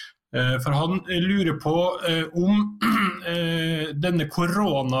 For han lurer på om denne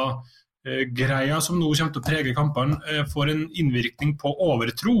korona-greia som nå kommer til å prege kampene får en innvirkning på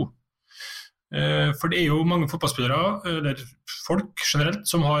overtro. For det er jo mange fotballspillere, eller folk generelt,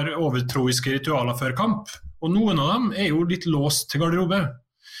 som har overtroiske ritualer før kamp. Og noen av dem er jo litt låst til garderobe.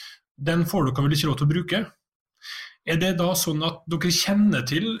 Den får dere vel ikke lov til å bruke. Er det da sånn at dere kjenner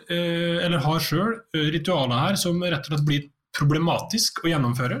til, eller har selv, ritualer her som rett og slett blir problematisk å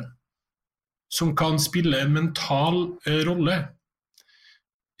gjennomføre? Som kan spille en mental rolle?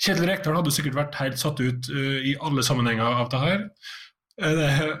 Kjetil Rekdal hadde jo sikkert vært helt satt ut i alle sammenhenger av det her. Er det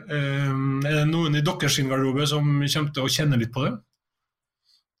noen i deres garderobe som kommer til å kjenne litt på det?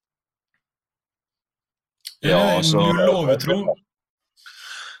 Ja, altså... Null overtro?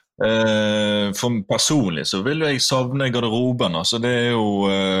 For personlig så vil jeg savne garderoben. Altså, det er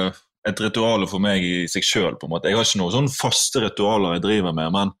jo et ritual for meg i seg selv, på en måte. Jeg har ikke noen sånne faste ritualer jeg driver med,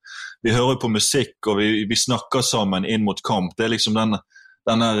 men vi hører på musikk, og vi snakker sammen inn mot kamp. Det er liksom den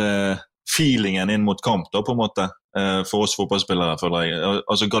feelingen inn mot kamp, da, på en måte, for oss fotballspillere, føler jeg.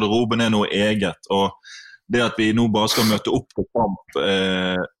 Altså, garderoben er noe eget, og det at vi nå bare skal møte opp på kamp,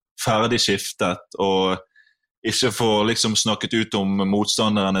 ferdig skiftet, og ikke få liksom snakket ut om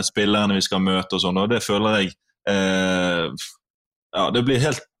motstanderne, spillerne vi skal møte og sånn, og det føler jeg, ja, det blir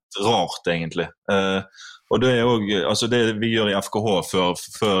helt rart, egentlig. Og det er også, altså det vi gjør i FKH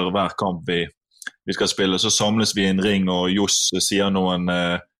før hver kamp vi skal spille, så samles vi i en ring, og Joss sier noen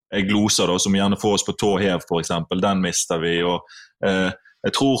gloser da, som gjerne får oss på tå hev, for eksempel. Den mister vi, og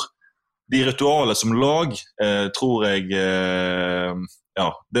jeg tror de ritualer som lag, tror jeg, ja,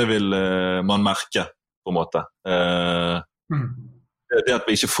 det vil man merke, på en måte. Det at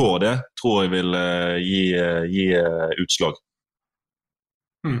vi ikke får det, tror jeg vil gi utslag.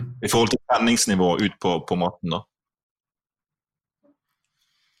 I forhold til tenningsnivå ut på matten da.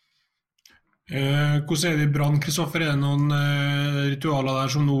 Hvordan er det i Brann, Kristoffer? Er det noen ritualer der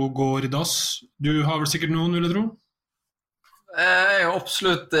som nå går i dass? Du har vel sikkert noen, vil jeg tro? Jeg har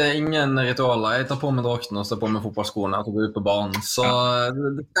absolutt ingen ritualer. Jeg tar på meg drakten og står på med fotballskoene og går ut på banen, så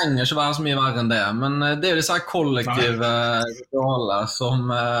det trenger ikke være så mye verre enn det. Men det er jo disse kollektive ritualer som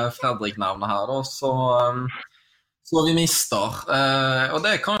Fredrik nevner her, da, så så vi mister. Og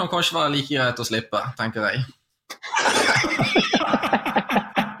det kan jo kanskje være like greit å slippe, tenker jeg.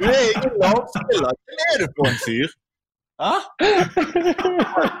 Du ingen lavspiller. Hva du på en fyr? Hæ?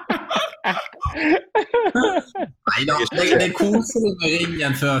 Neida, det koser med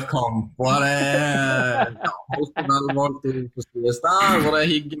ringen før kamp, og det alltid velvalgt å forstås der, og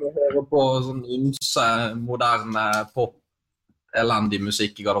det hyggelig å høre på sånn ymse, moderne pop, elendig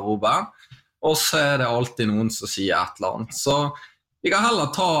musikk I garderoben, og så det alltid noen som sier et eller annet. Så vi kan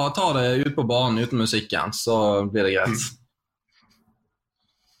heller ta det ut på banen uten musikken, så blir det greit.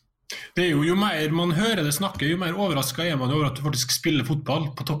 Det jo mer man hører det snakke, jo mer overrasket man over at du faktisk spiller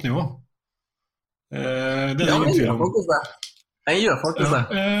fotball på toppnivå. Det ja, jeg gjør faktisk det.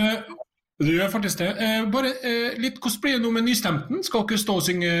 Du gjør faktisk det. Bare litt, hvordan blir det nå med nystemten? Skal dere stå og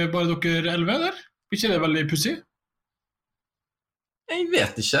synge bare dere 11 der? Blir ikke det veldig pussig? Jeg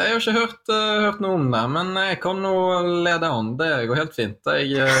vet ikke, jeg har ikke hørt noe om det, men jeg kan nå lede an. Det går helt fint.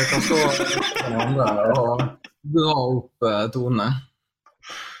 Jeg kan stå med andre og dra opp tonene.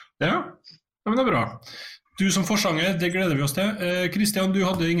 Ja, men det bra. Du som forsanger, det gleder vi oss til. Kristian, du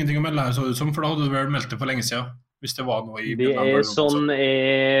hadde ingenting å melde her, så ut som, for da hadde du vel meldt det for lenge siden, hvis det var noe I... Det sånn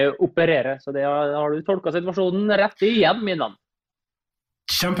jeg opererer, så det har du tolket situasjonen rett igjen, min mann.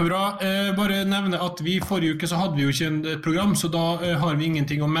 Kjempebra. Bare nevne at vi forrige uke så hadde vi jo ikke et program, så da har vi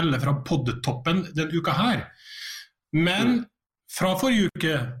ingenting å melde fra poddtoppen den uka her. Men fra forrige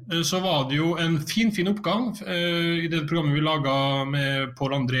uke så var det jo en fin oppgang I det programmet vi laget med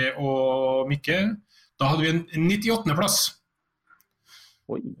Paul André og Mikke. Da hadde vi en 98. plass.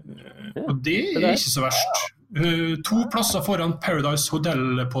 Oi. Og det ikke så verst. 2 plasser foran Paradise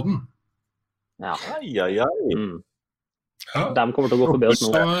Hotel-podden. Ja. Ja. De kommer til å gå forbi oss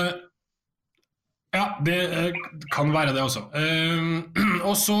nå. Ja, det kan være det også.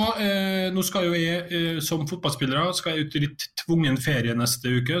 Og så, nå skal jo jeg som fotballspillere, skal jeg ut I litt tvungen ferie neste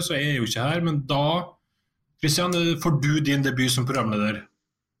uke, så jeg jo ikke her, men da, Kristian, får du din debut som programleder?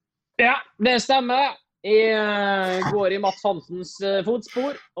 Ja, det stemmer. Jeg går I Mats Hansens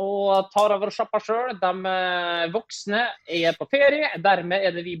fotspor og tar over sjappa selv. De voksne er på ferie, dermed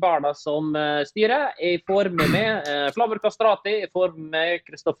det vi barna som styrer. Jeg får med meg Flavor Kastrati, jeg får med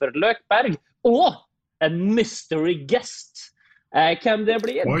Kristoffer Løkberg, og en mystery guest. Hvem det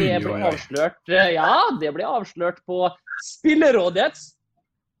blir? Det blir avslørt. Ja, det blir avslørt på Spillerådets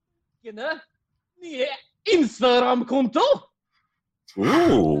nye Instagram-konto.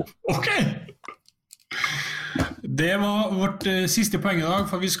 Ok! Det var vårt siste poeng I dag,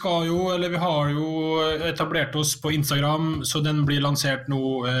 for vi har jo etablert oss på Instagram, så den blir lansert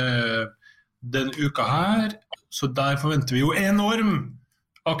nå den uka her, så der forventer vi jo enorm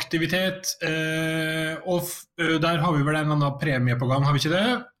aktivitet, og der har vi vel en annen premie på gang, har vi ikke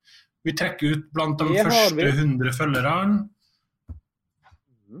det? Vi trekker ut blant de første 100 følgerne.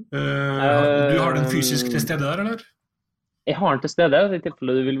 Du har den fysisk til stede der, eller? Jeg har den til stede, I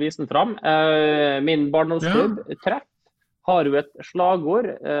tilfelle du vil vise den fram. Min barndomsklubb, Treff, har jo et slagord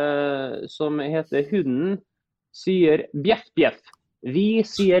som heter «Hunden sier bjeff-bjeff, vi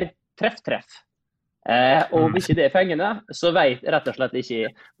sier treff-treff». Og hvis ikke det fengende, så vet rett og slett ikke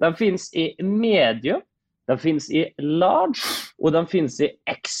jeg. De finnes I medium, de finnes I large, og de finnes I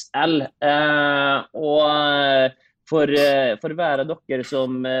XL. Og for hver av dere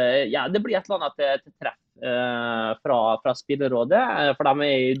som, ja, det blir et eller annet til treff fra Spillerådet, for de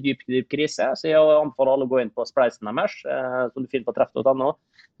I dyp krise, så jeg anbefaler alle å gå inn på spleisen deres, som du finner på treff.no.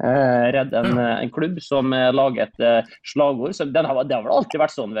 Redd en klubb som lager et slagord. Så det har vel alltid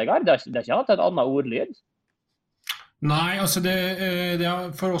vært sånn, Vegard? Det har ikke hatt et annet ordlyd? Nei, altså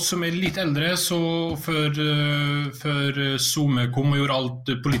for oss som litt eldre, så før Zoome kom og gjorde alt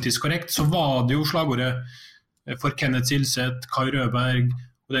politisk korrekt, så var det jo slagordet for Kenneth Silseth, Kai Rødberg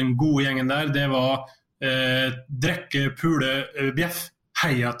og den gode gjengen der, det var drekke, pule, bjeff,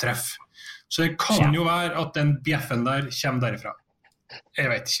 heia, treff. Så det kan jo være at den bjeffen der kommer derifra.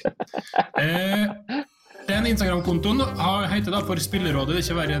 Jeg vet ikke. Den Instagram-kontoen heter da for Spillerådet, det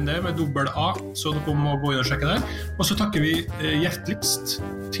ikke verre enn det, med dobbel A, så dere må gå inn og sjekke der. Og så takker vi hjerteligst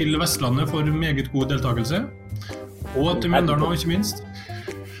til Vestlandet for meget god deltakelse, og til Mjøndalen også, ikke minst.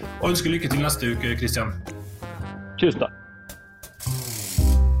 Og ønsker lykke til neste uke, Kristian. Tusen takk.